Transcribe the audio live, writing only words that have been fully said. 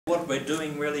What we're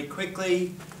doing really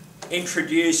quickly,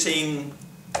 introducing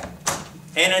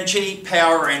energy,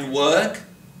 power and work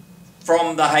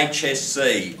from the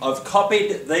HSC. I've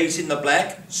copied these in the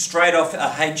black straight off a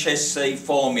HSC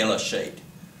formula sheet.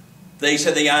 These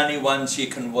are the only ones you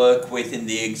can work with in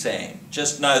the exam.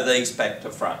 Just know these back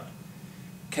to front.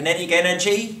 Kinetic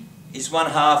energy is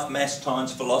 1/2 mass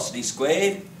times velocity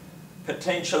squared.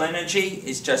 Potential energy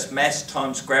is just mass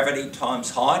times gravity times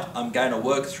height. I'm going to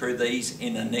work through these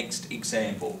in the next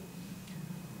example.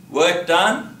 Work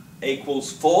done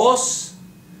equals force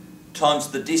times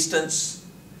the distance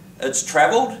it's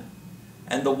travelled,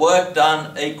 and the work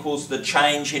done equals the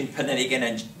change in kinetic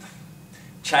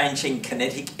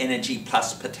energy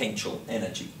plus potential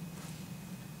energy.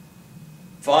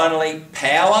 Finally,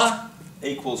 power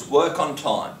equals work on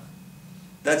time.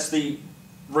 That's the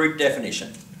root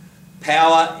definition.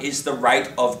 Power is the rate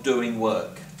of doing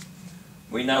work.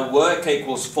 We know work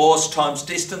equals force times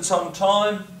distance on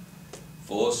time,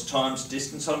 force times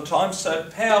distance on time, so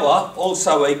power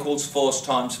also equals force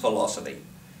times velocity.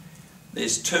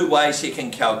 There's two ways you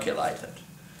can calculate it.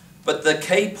 But the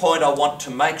key point I want to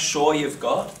make sure you've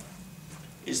got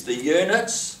is the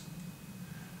units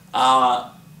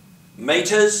are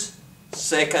metres,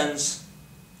 seconds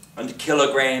and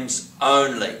kilograms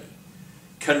only.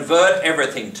 Convert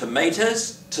everything to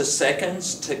metres, to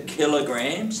seconds, to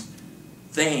kilograms,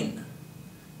 then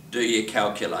do your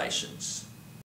calculations.